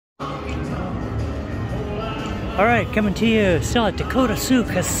Alright, coming to you still at Dakota Sioux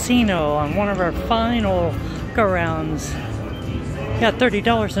Casino on one of our final go-rounds. Got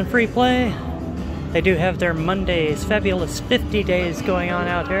 $30 in free play. They do have their Mondays, fabulous 50 days going on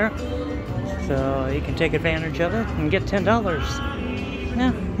out here. So you can take advantage of it and get $10.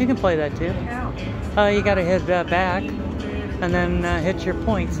 Yeah, you can play that too. You gotta hit back and then hit your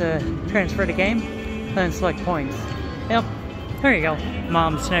points, transfer to game, then select points. Yep, there you go.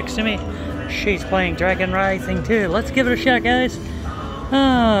 Mom's next to me. She's playing Dragon Rising too. Let's give it a shot, guys.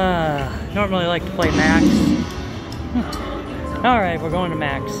 Normally like to play max. Alright, we're going to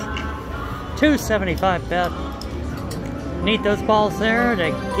max. $2.75 bet. Need those balls there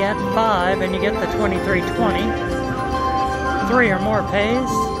to get 5 and you get the 2320. 3 or more pays.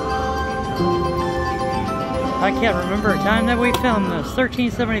 I can't remember a time that we filmed this.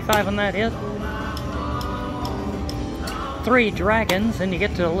 $13.75 on that hit. 3 dragons, and you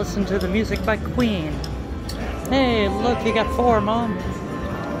get to listen to the music by Queen. Hey, look, you got 4, Mom.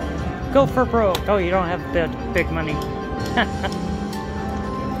 Go for broke. Oh, you don't have big money.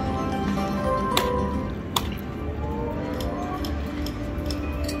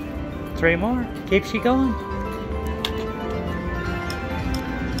 Three more. Keeps you going.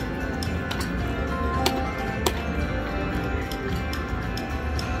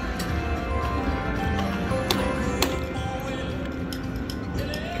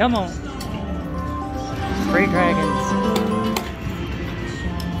 Come on. 3 dragons.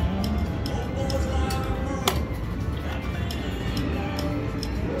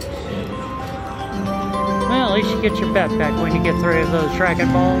 Well, at least you get your bet back when you get 3 of those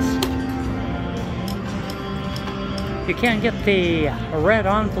dragon balls. You can get the red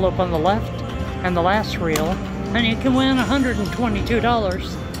envelope on the left and the last reel, and you can win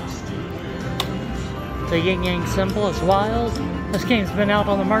 $122. The yin yang symbol is wild. This game's been out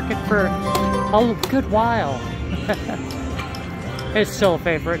on the market for a good while. It's still a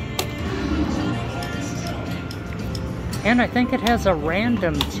favorite. And I think it has a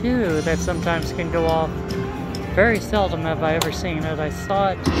random too that sometimes can go off. Very seldom have I ever seen it. I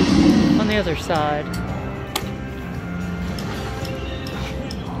saw it on the other side.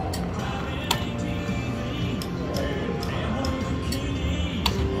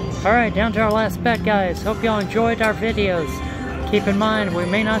 Alright, down to our last bet, guys. Hope y'all enjoyed our videos. Keep in mind, we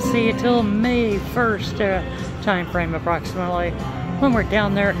may not see you till May 1st time frame approximately, when we're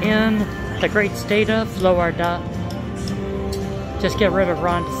down there in the great state of Florida. Just get rid of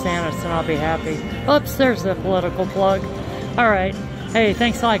Ron DeSantis and I'll be happy. Oops, there's the political plug. Alright, hey,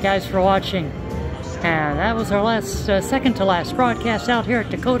 thanks a lot, guys, for watching. And that was our last, second to last broadcast out here at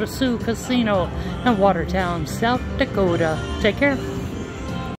Dakota Sioux Casino in Watertown, South Dakota. Take care.